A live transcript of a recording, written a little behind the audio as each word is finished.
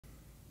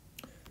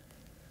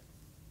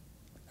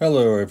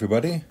Hello,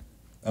 everybody.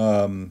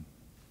 I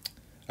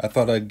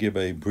thought I'd give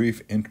a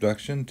brief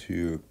introduction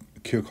to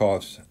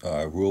Kirchkoff's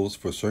rules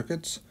for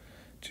circuits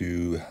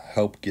to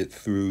help get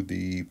through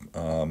the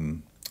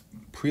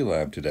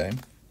pre-lab today.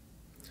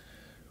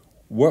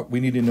 What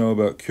we need to know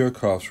about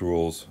Kirchkoff's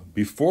rules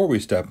before we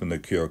step into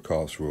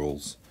Kirchkoff's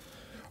rules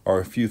are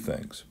a few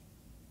things.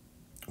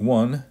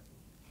 One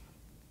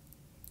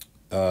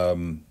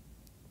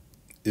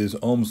is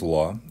Ohm's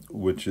law,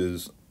 which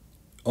is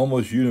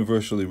almost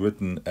universally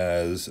written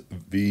as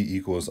V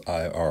equals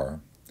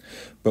IR.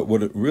 But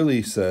what it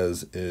really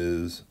says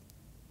is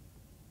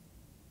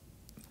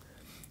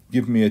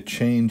give me a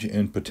change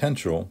in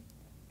potential,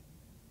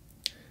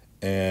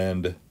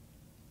 and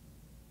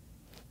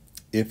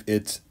if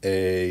it's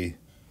a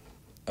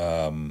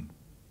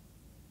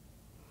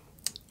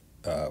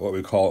what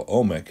we call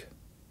ohmic,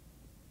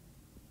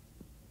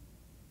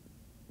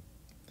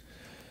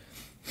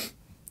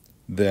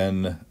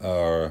 then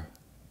our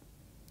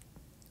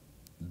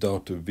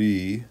delta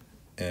V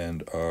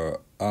and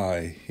our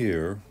I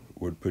here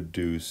would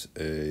produce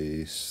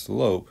a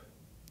slope,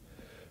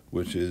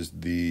 which is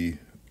the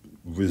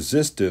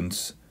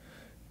resistance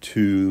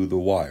to the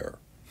wire.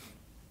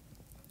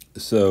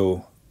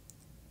 So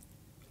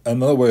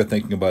another way of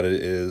thinking about it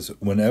is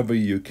whenever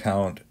you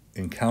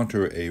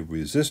encounter a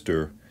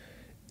resistor,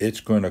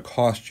 it's going to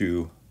cost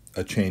you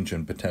a change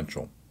in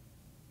potential.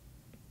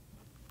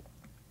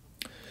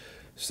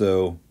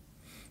 So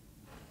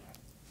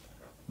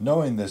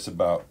knowing this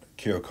about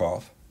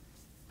Kirchkoff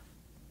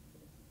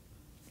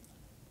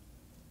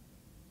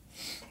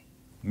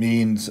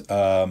means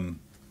that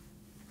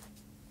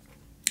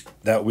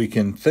we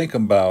can think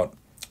about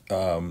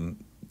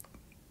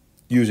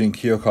using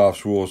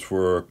Kirchkoff's rules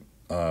for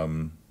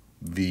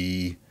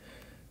the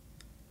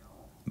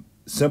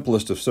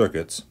simplest of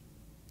circuits.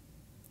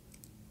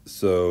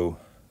 So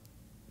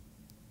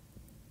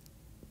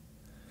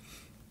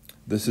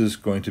this is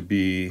going to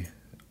be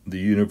the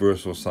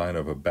universal sign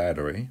of a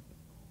battery.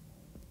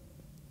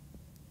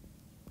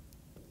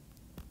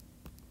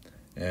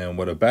 And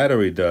what a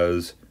battery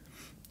does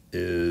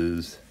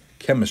is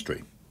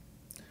chemistry,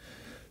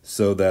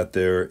 so that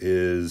there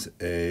is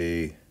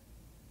a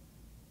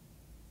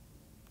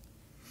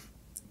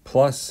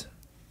plus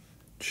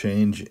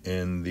change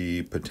in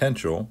the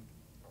potential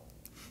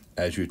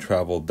as you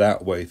travel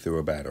that way through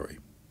a battery.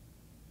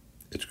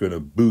 It's going to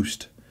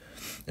boost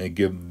and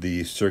give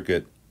the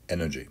circuit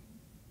energy.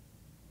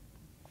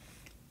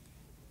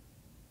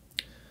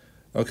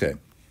 Okay.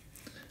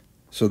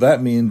 So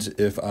that means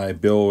if I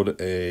build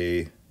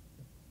a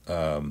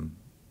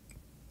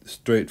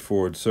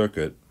straightforward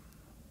circuit,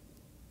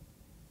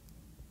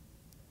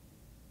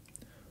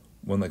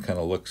 one that kind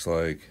of looks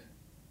like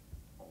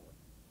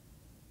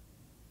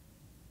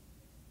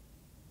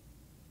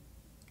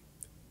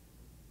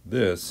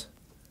this,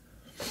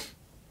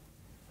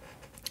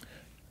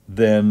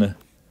 then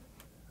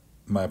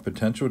my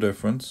potential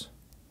difference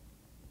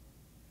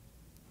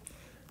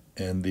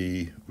and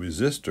the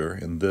resistor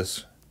in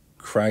this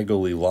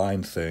craggly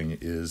line thing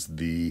is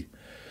the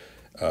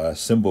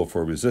symbol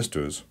for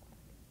resistors.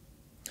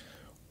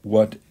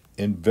 What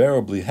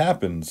invariably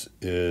happens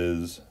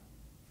is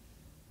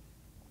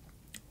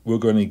we're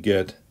going to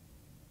get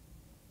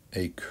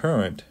a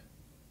current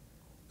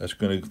that's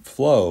going to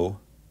flow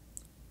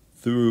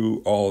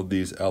through all of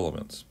these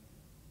elements.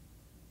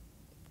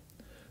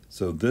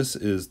 So this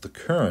is the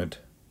current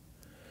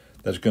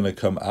that's going to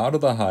come out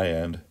of the high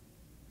end,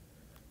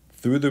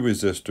 through the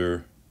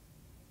resistor,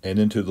 and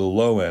into the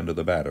low end of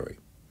the battery.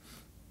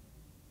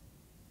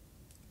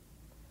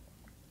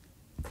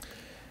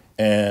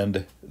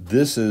 And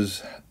this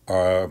is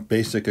our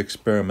basic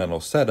experimental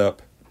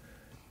setup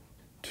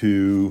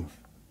to,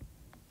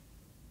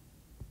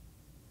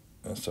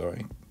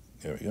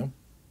 here we go,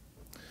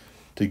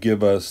 to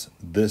give us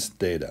this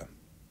data.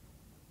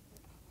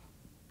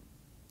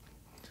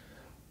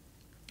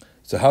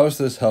 So how does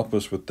this help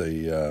us with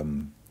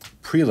the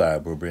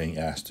pre-lab we're being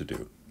asked to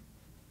do?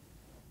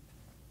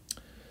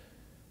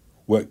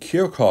 What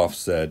Kirchkoff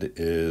said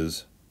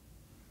is,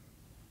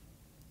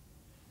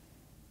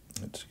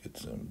 let's get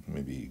some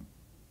maybe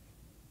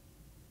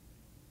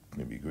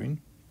green,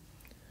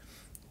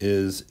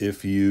 is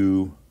if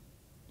you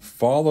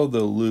follow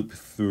the loop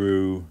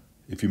through,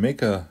 if you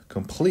make a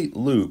complete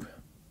loop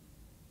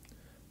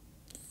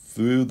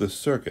through the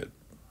circuit,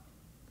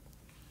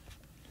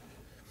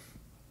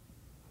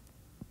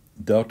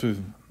 delta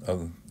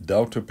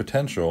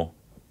potential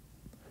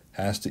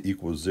has to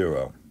equal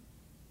 0.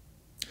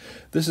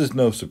 This is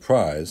no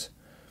surprise.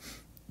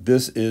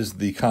 This is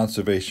the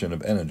conservation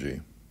of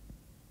energy.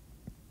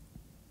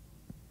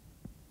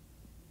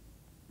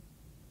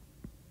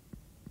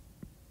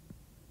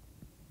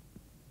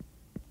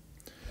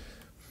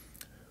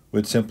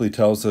 Which simply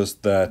tells us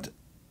that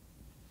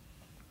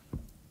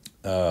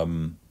I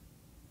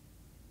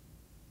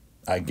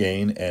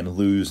gain and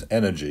lose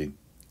energy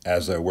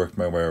as I work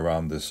my way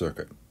around this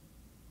circuit.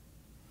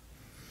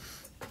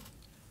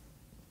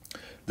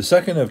 The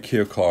second of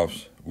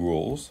Kirchkoff's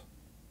rules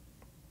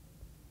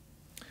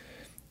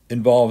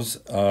involves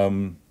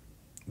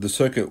the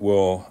circuit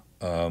will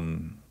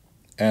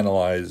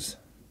analyze,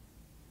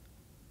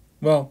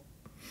 well,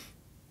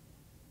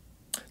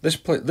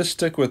 let's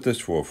stick with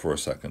this rule for a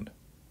second.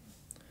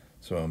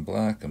 So I'm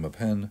black, I'm a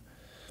pen.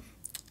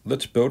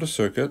 Let's build a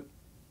circuit.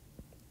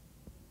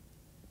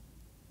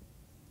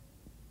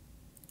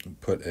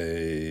 Put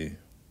a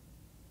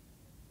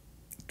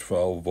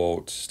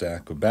 12-volt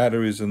stack of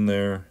batteries in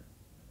there.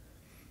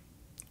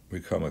 We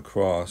come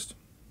across,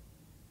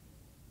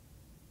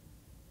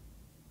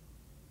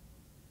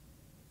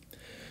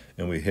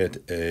 and we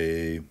hit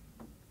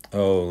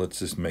let's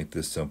just make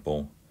this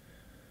simple,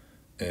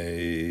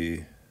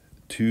 a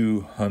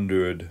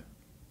 200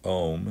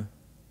 ohm,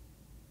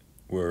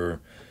 where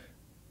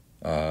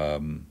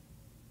ohm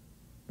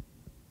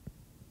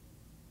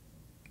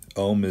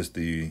is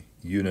the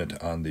unit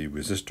on the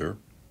resistor.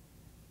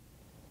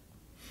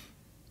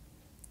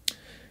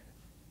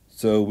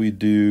 So we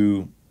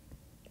do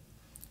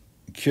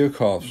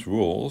Kirchkoff's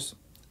rules,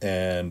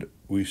 and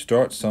we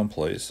start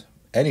someplace.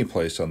 Any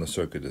place on the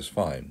circuit is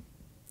fine.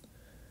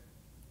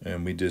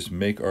 And we just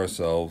make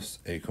ourselves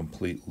a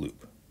complete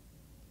loop.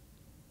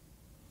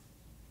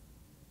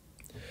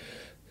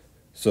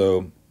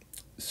 So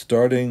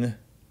starting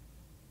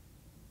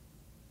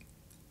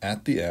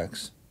at the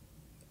X,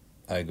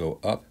 I go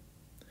up,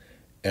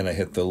 and I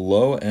hit the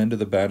low end of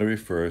the battery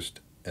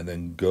first, and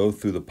then go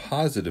through the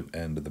positive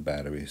end of the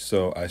battery.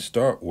 So I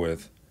start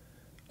with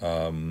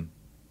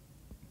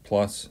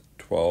plus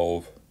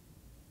 12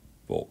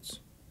 volts.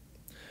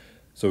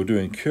 So we're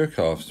doing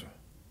Kirchhoff's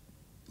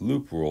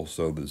loop rule,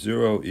 so the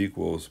 0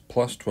 equals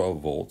plus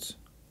 12 volts.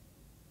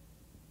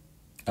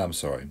 I'm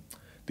sorry,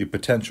 the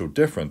potential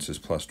difference is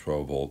plus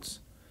 12 volts.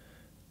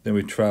 Then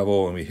we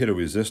travel and we hit a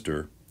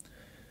resistor,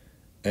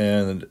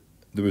 and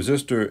the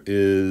resistor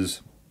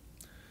is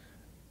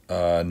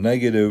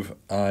negative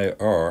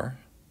IR,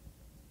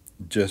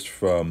 just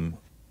from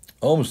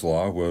Ohm's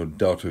law, where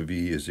delta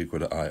V is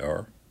equal to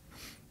IR.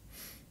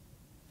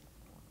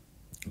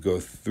 Go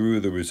through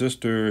the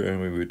resistor, and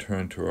we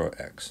return to our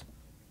X.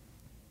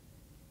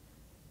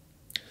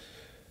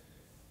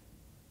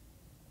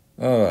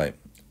 All right.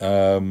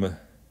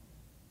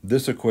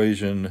 This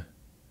equation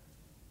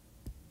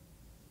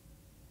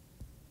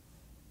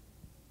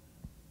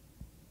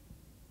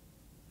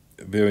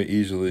very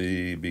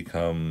easily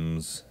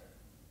becomes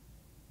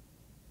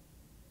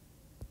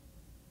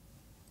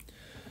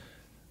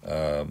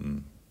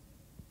 12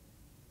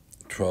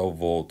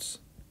 volts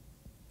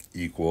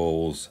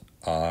equals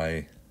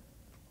I,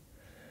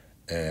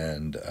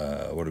 and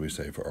what do we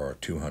say for R?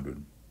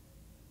 200.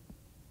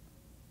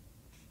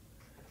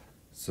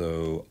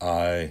 So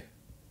I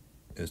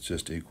is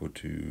just equal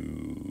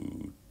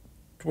to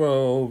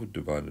 12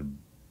 divided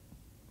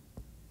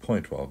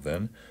 0.12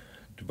 then,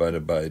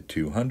 divided by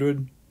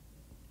 200.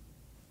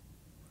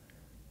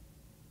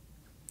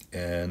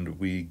 And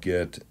we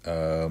get,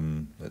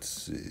 let's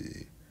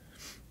see,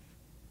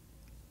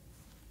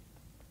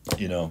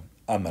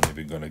 I'm not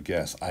even going to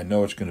guess. I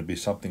know it's going to be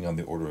something on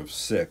the order of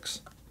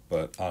 6,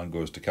 but on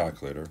goes the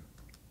calculator.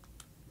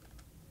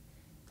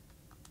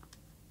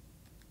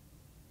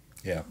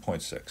 Yeah,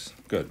 0.6.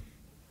 Good.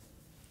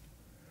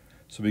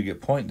 So we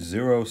get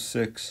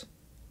 0.06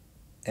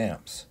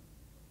 amps.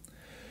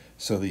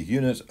 So the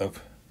unit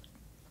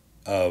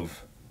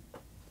of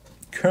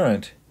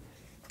current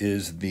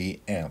is the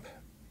amp.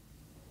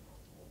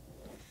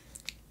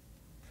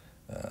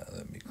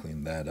 Let me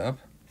clean that up.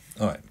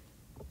 All right.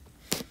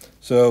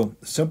 So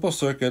simple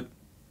circuit,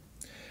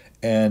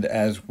 and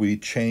as we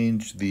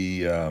change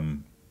the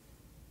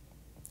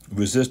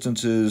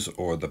resistances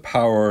or the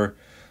power,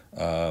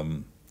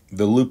 the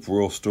loop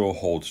rule still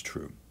holds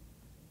true.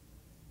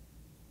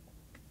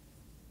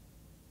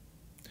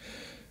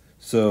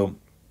 So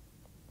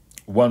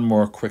one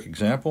more quick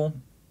example.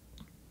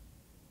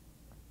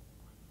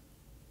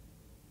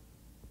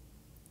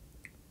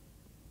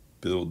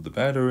 Build the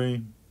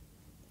battery.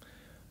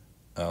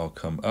 I'll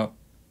come up.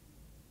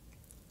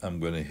 I'm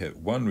going to hit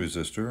one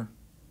resistor.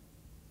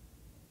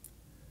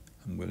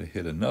 I'm going to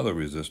hit another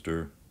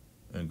resistor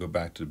and go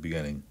back to the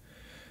beginning.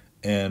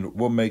 And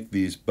we'll make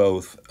these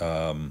both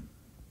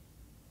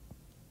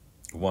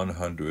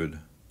 100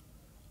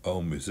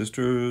 ohm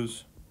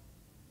resistors,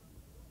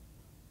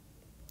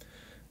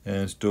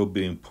 and still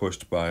being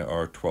pushed by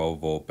our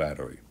 12-volt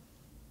battery.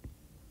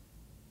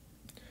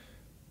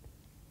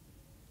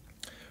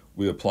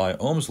 We apply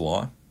Ohm's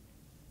law,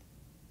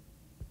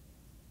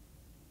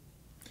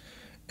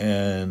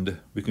 and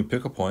we can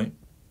pick a point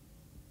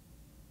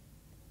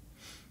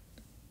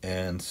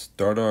and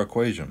start our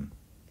equation.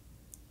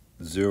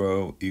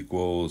 0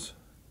 equals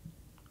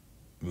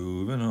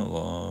moving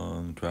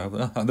along,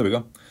 traveling. There we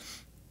go.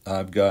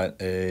 I've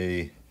got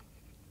a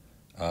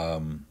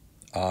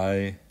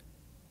I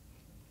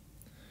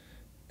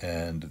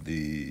and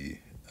the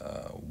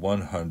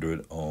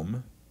 100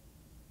 ohm.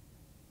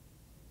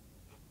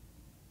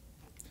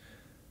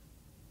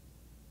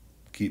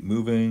 Keep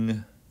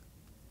moving.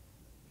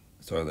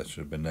 Sorry, that should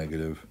have been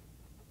negative.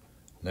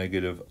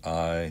 Negative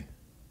I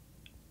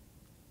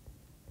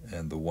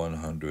and the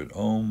 100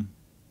 ohm.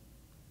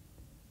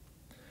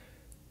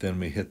 Then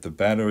we hit the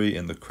battery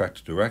in the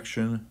correct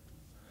direction.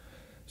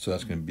 So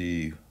that's going to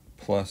be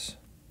plus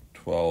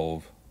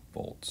 12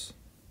 volts.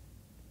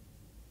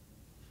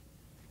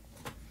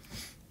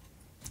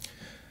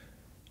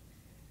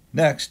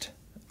 Next,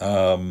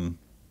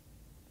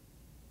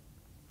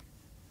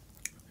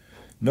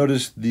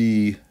 notice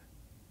the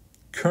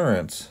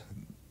currents,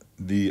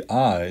 the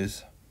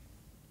I's.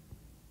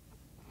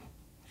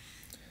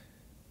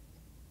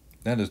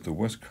 That is the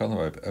worst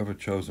color I've ever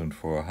chosen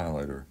for a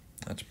highlighter.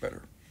 That's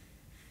better.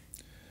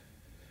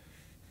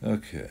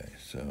 Okay,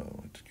 so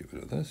let's get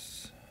rid of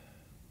this.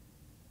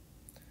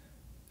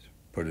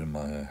 Put in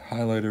my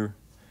highlighter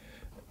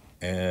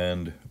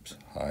and, oops,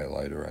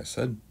 highlighter I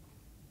said.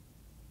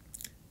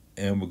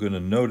 And we're going to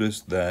notice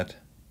that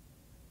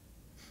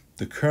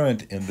the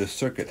current in this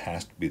circuit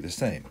has to be the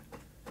same.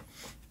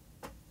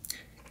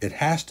 It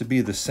has to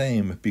be the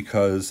same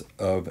because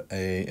of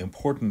an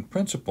important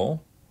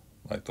principle,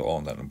 like they're all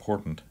not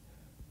important,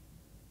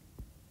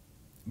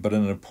 but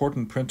an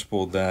important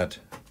principle that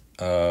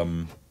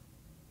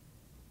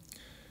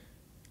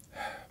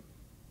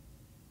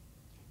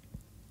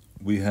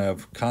we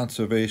have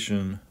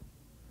conservation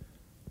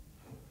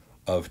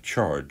of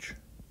charge.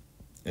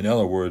 In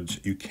other words,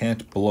 you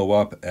can't blow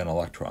up an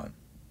electron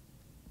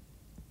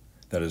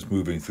that is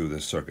moving through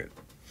this circuit.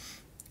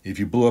 If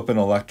you blew up an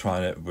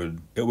electron,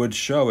 it would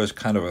show as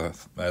kind of a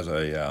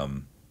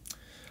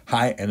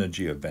high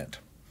energy event.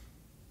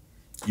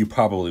 You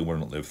probably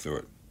wouldn't live through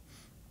it.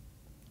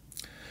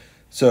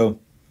 So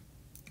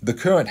the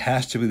current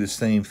has to be the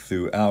same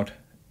throughout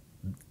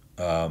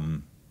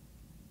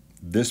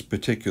this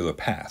particular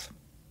path.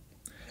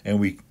 And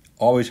we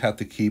always have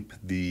to keep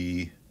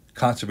the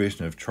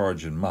conservation of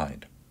charge in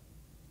mind.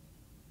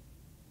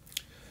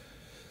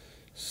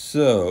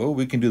 So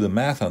we can do the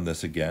math on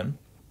this again,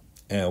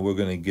 and we're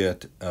going to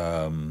get,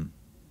 we're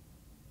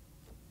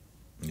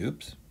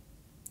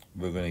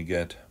going to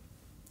get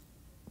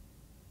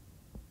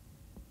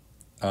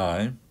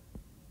I,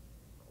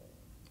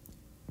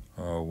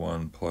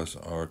 R1 plus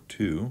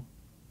R2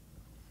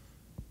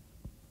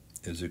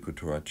 is equal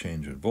to our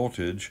change in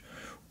voltage,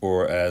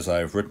 or as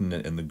I've written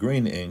it in the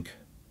green ink,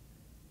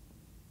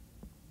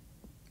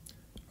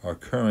 our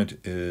current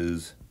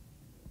is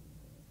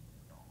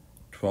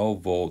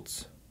 12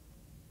 volts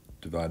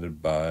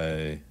divided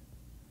by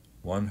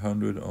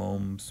 100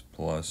 ohms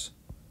plus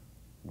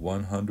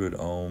 100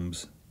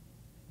 ohms,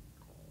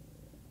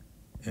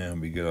 and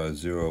we get our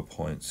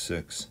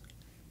 0.6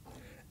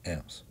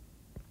 amps.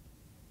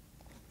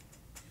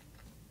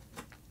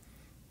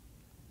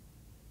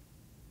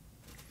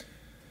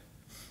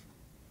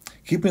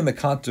 Keeping the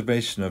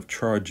conservation of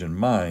charge in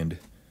mind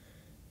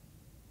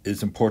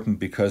is important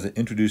because it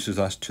introduces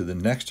us to the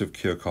next of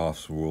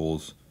Kirchkoff's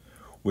rules,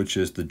 which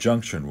is the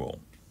junction rule.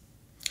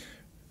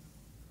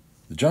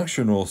 The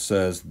junction rule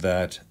says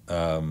that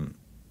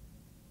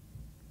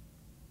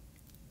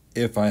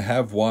if I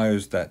have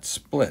wires that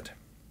split,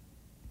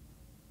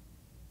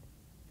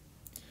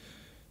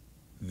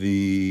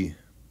 the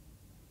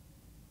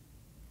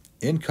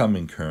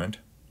incoming current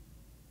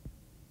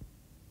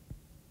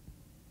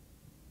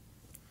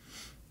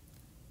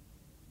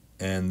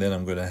and then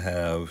I'm going to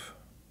have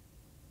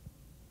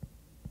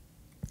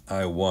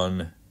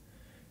I1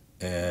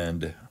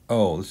 and,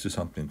 oh, let's do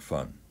something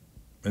fun.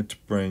 Let's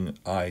bring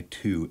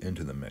I2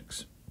 into the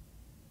mix.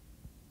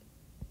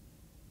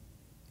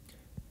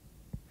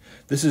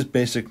 This is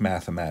basic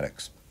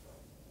mathematics.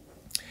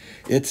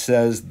 It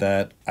says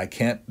that I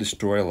can't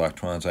destroy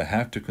electrons, I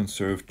have to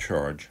conserve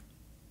charge.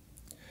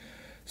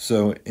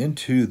 So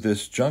into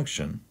this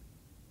junction,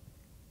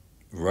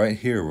 right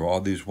here where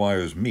all these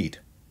wires meet,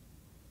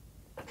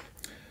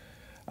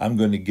 I'm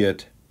going to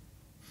get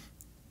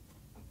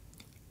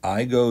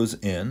I goes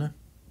in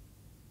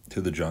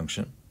to the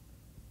junction,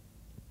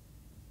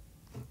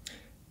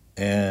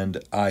 and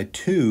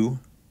I2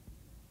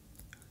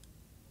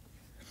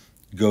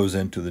 goes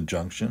into the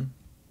junction,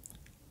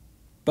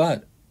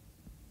 but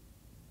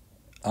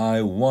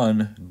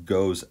I1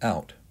 goes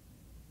out.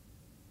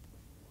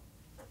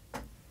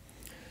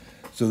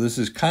 So this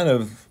is kind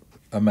of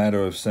a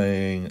matter of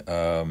saying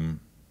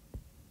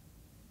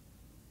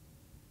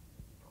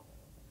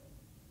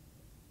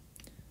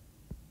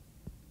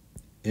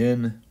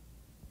in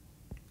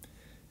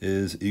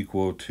is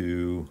equal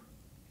to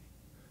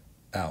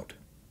out.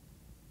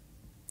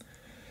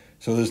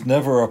 So there's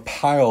never a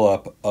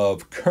pileup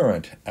of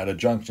current at a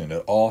junction.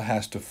 It all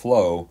has to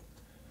flow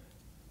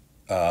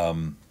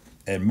and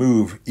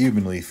move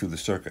evenly through the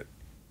circuit.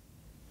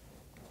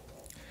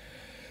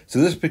 So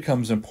this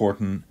becomes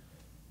important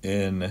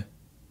in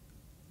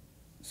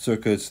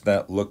circuits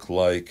that look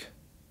like,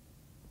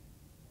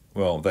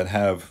 well, that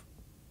have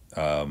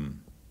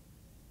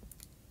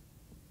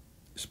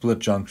split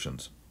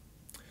junctions.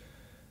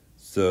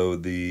 So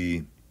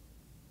there's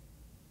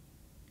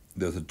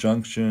a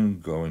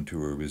junction going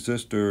to a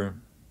resistor,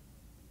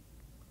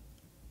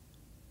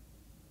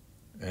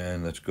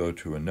 and let's go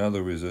to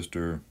another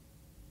resistor.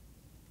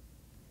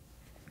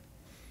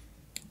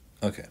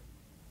 Okay.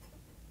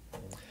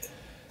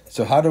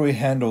 So how do we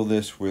handle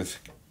this with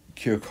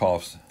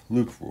Kirchkoff's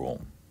loop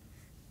rule.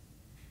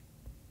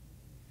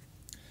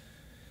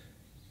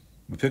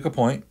 We pick a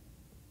point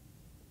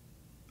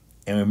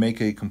and we make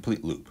a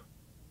complete loop.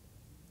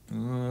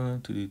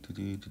 Back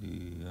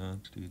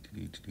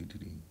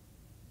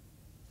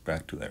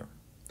to there.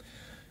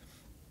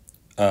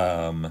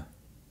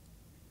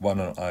 Why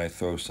don't I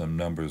throw some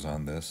numbers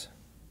on this?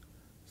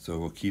 So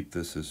we'll keep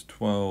this as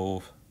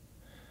 12,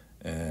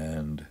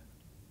 and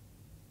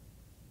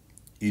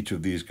each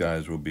of these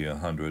guys will be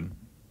 100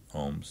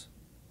 ohms.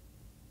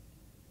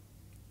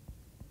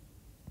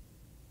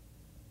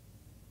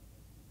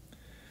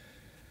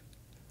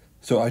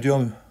 So I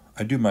do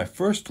my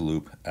first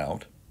loop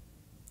out,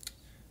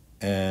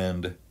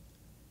 and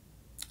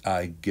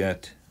I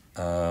get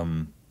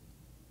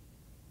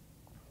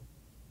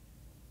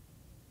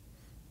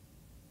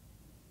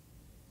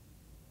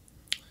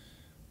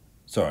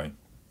sorry,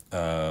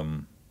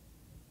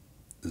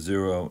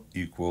 0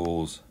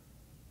 equals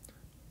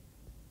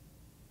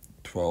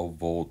 12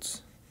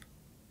 volts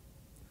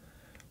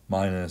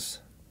minus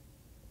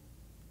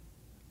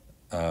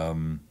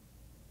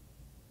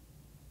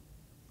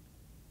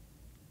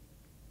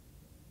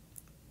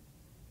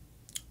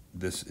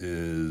this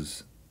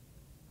is,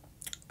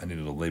 I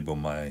needed to label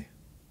my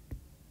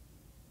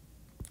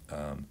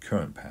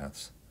current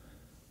paths.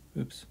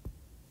 Oops.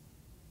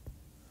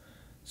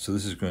 So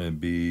this is going to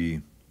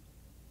be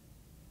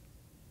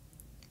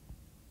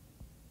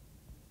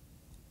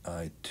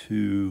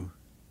I2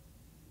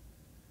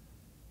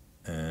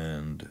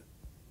 and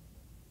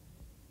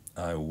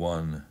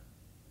I1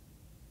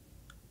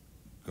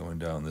 going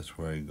down this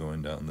way,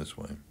 going down this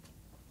way.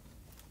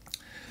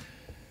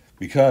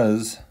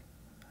 Because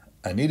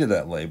I needed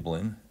that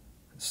labeling,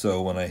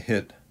 so when I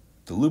hit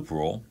the loop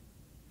roll,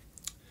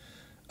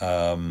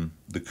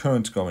 the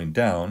current's going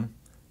down,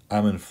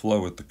 I'm in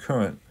flow with the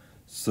current,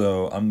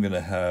 so I'm going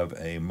to have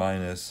a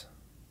minus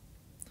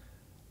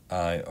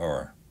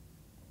IR.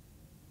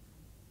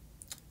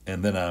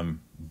 And then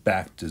I'm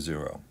back to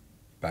 0,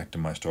 back to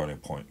my starting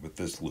point with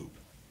this loop.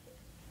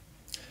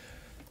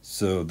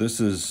 So this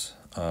is,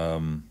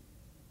 can't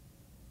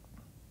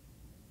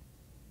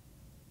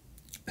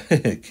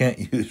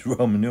use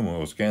Roman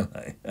numerals, can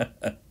I?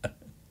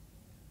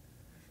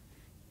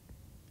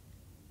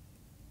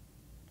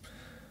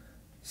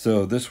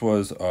 So this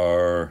was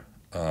our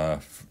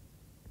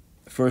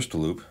first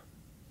loop,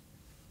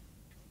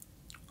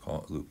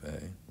 call it loop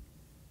A.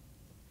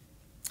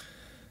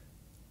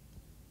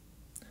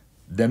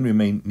 Then we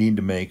may need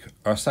to make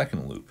our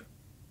second loop.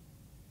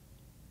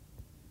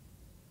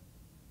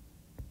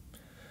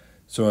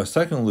 So our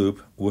second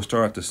loop will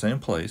start at the same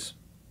place,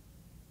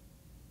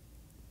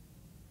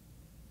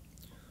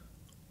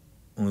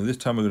 only this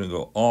time we're going to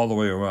go all the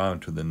way around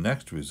to the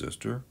next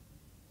resistor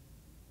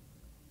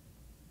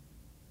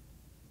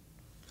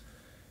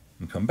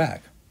and come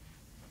back.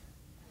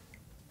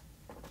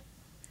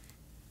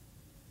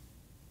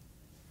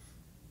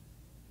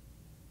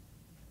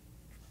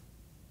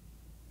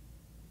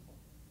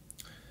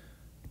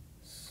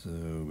 So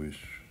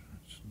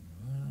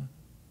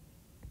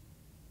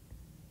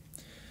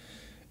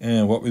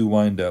and what we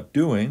wind up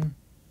doing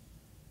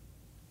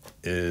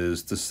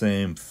is the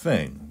same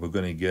thing. We're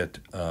going to get,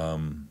 it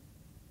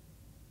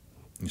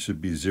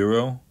should be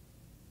 0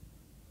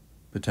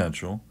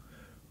 potential.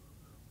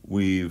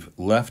 We've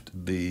left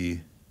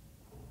the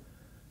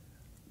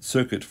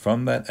circuit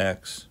from that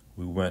X.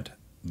 We went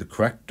the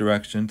correct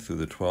direction through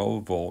the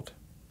 12 volt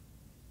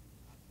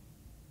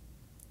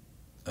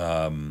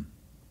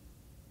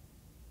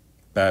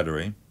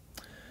battery,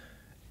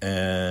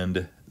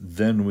 and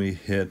then we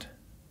hit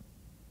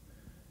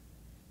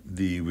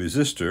the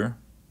resistor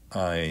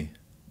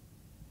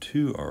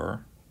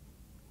I2R,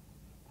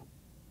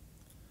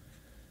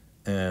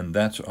 and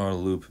that's our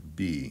loop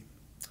B.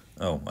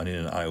 Oh, I need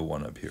an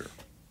I1 up here.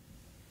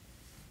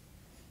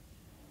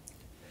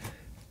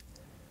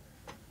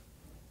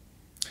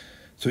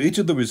 So each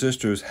of the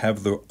resistors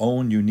have their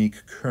own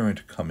unique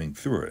current coming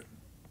through it,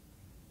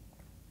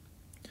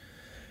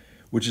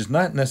 which is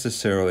not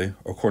necessarily,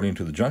 according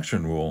to the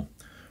junction rule,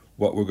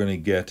 what we're going to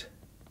get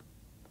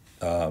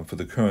for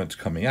the currents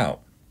coming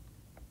out.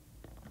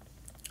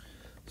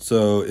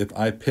 So if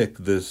I pick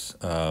this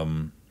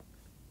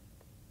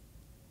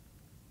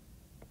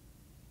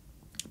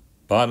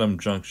bottom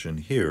junction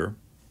here,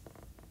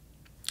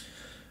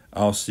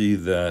 I'll see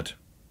that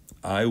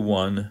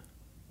I1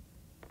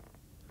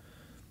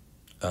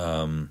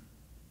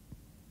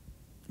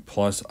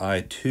 plus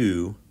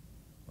I2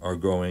 are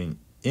going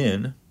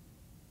in,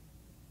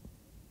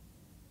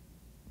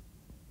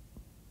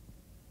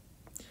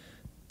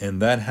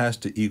 and that has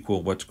to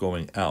equal what's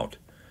going out,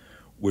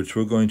 which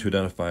we're going to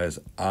identify as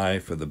I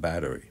for the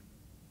battery.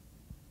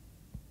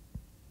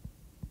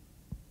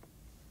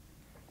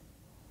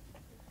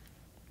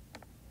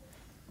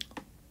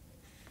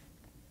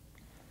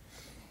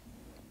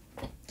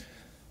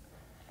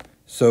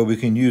 So we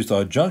can use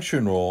our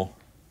junction rule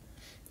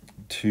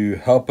to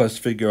help us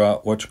figure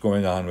out what's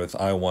going on with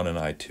I1 and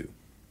I2.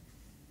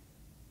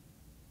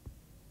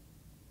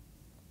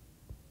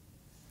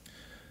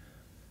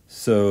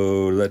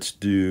 So let's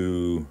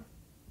do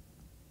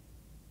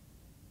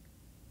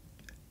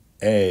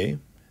A,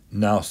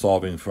 now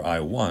solving for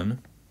I1.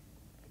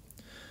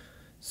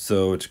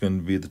 So it's going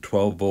to be the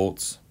 12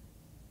 volts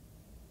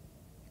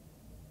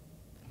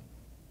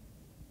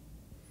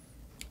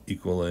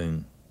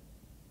equaling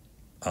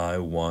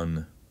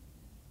I1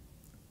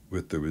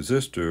 with the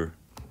resistor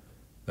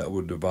that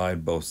would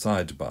divide both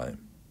sides by.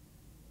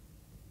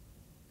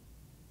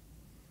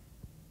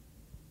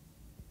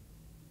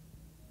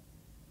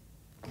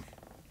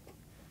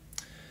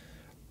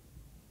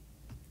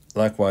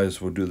 Likewise,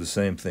 we'll do the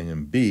same thing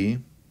in B,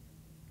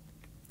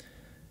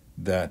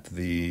 that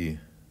the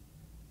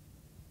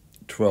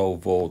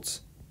 12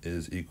 volts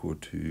is equal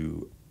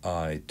to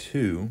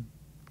I2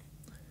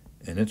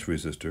 and its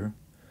resistor,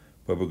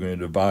 but we're going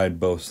to divide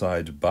both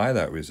sides by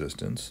that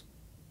resistance.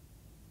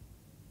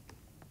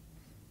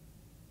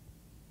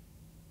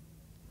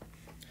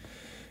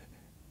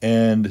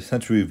 And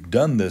since we've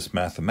done this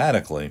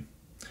mathematically,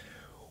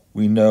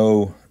 we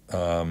know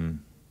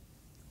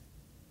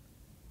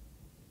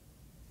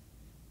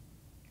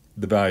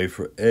the value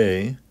for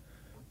A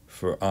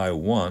for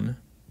I1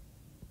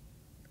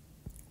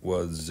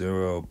 was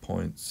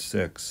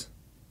 0.6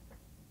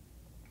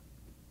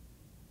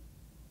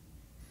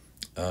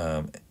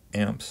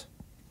 amps,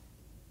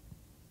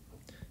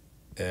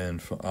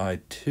 and for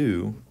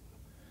I2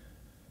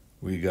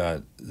 we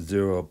got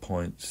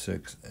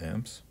 0.6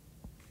 amps.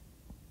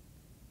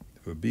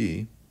 For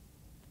B,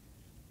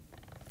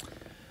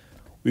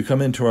 we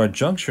come into our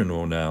junction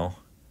rule now,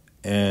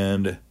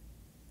 and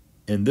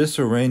in this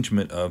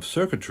arrangement of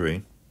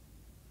circuitry,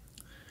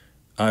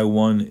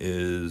 I1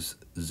 is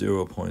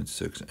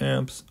 0.6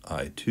 amps,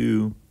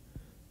 I2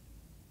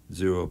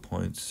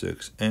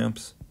 0.6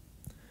 amps,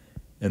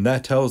 and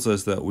that tells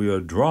us that we are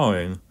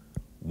drawing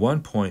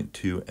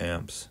 1.2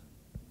 amps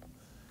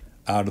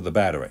out of the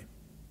battery.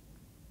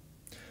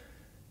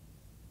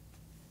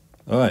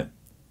 All right,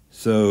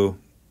 so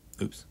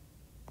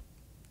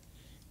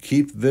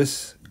keep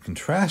this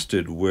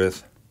contrasted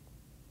with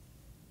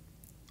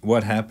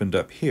what happened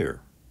up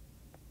here.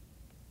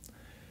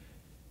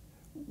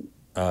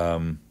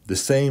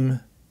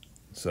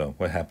 So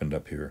what happened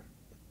up here?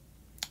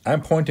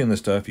 I'm pointing the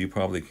stuff you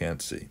probably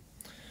can't see.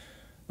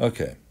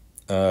 Okay.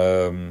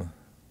 Let's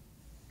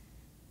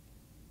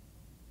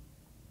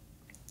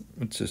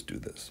just do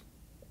this.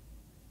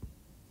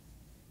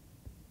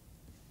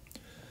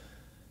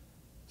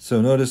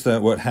 So notice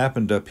that what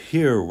happened up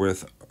here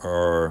with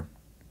our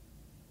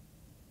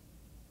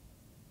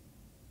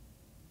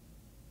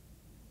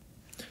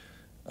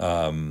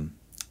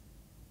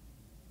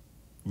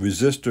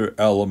resistor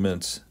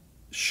elements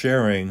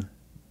sharing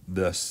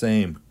the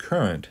same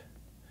current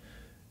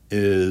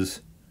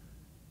is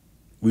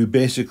we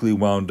basically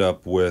wound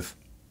up with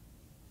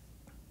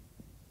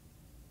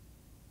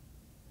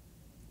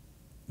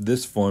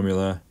this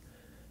formula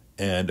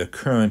and a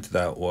current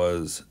that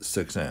was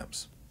 6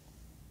 amps.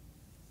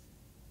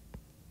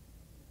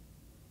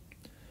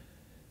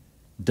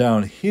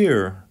 Down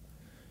here,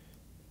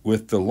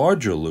 with the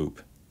larger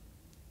loop,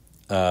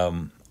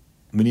 we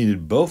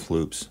needed both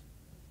loops,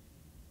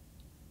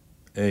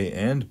 A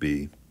and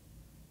B,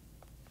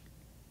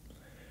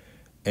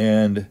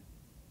 and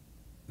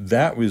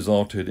that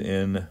resulted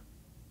in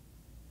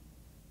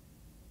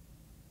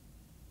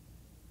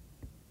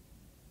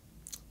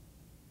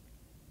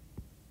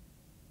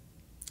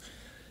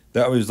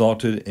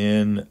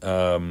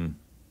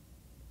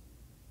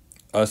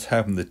us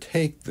having to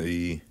take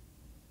the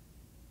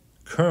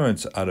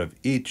currents out of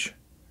each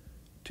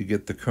to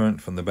get the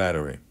current from the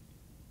battery.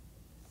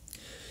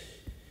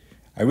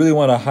 I really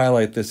want to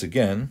highlight this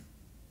again,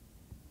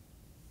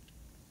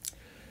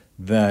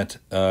 that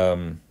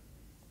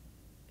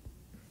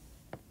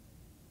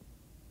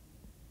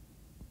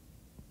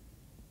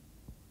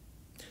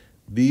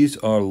these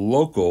are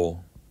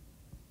local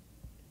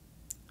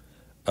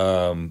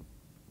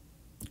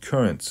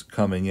currents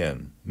coming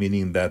in,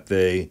 meaning that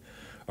they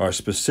are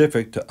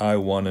specific to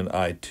I1 and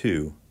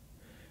I2,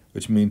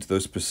 which means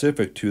they're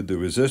specific to the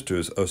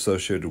resistors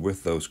associated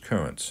with those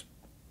currents.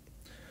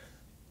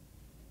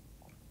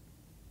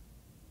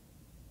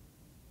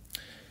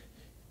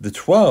 The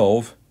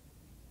 12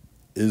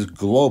 is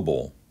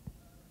global.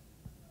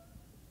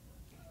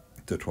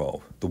 The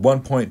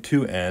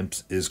 1.2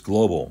 amps is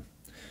global.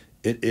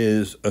 It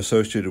is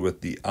associated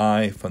with the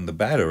I from the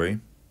battery,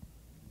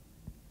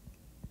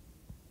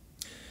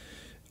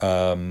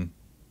 and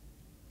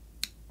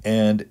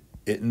it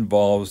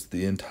involves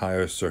the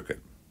entire circuit.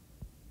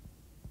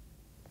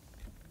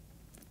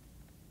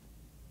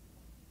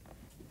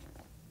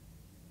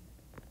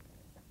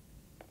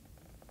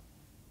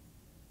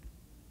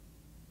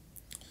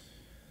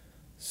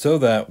 So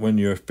that when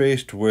you're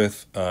faced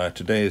with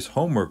today's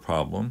homework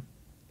problem,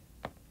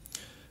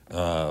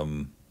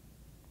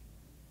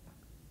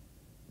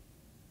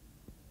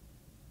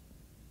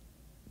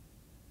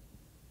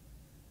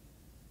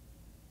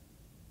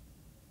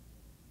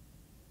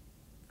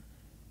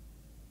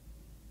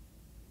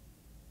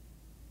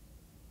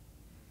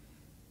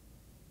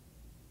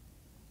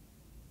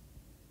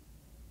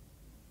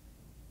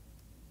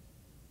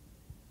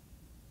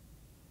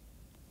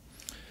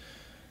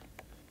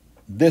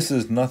 this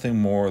is nothing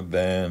more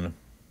than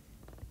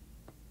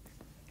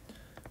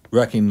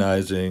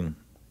recognizing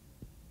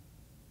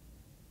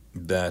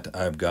that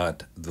I've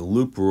got the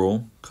loop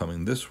rule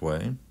coming this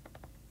way,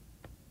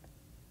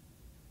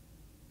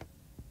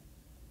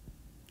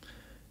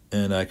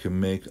 and I can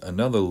make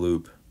another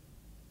loop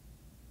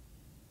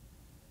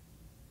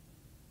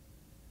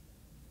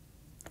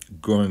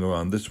going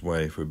around this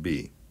way for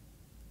B.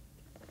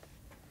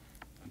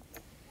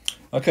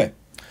 Okay,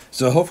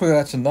 so hopefully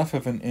that's enough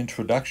of an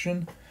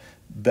introduction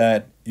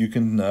that you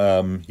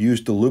can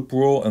use the loop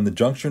rule and the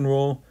junction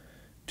rule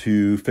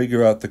to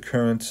figure out the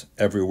currents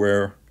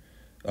everywhere.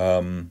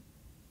 And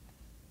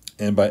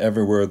by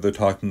everywhere, they're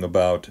talking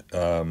about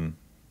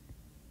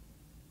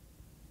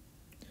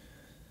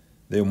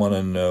they want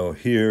to know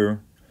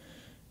here,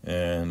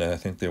 and I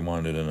think they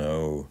wanted to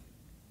know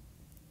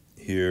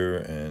here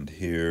and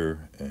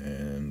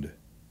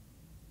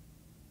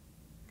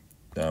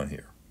down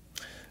here.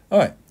 All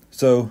right,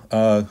 so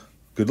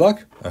good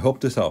luck. I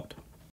hope this helped.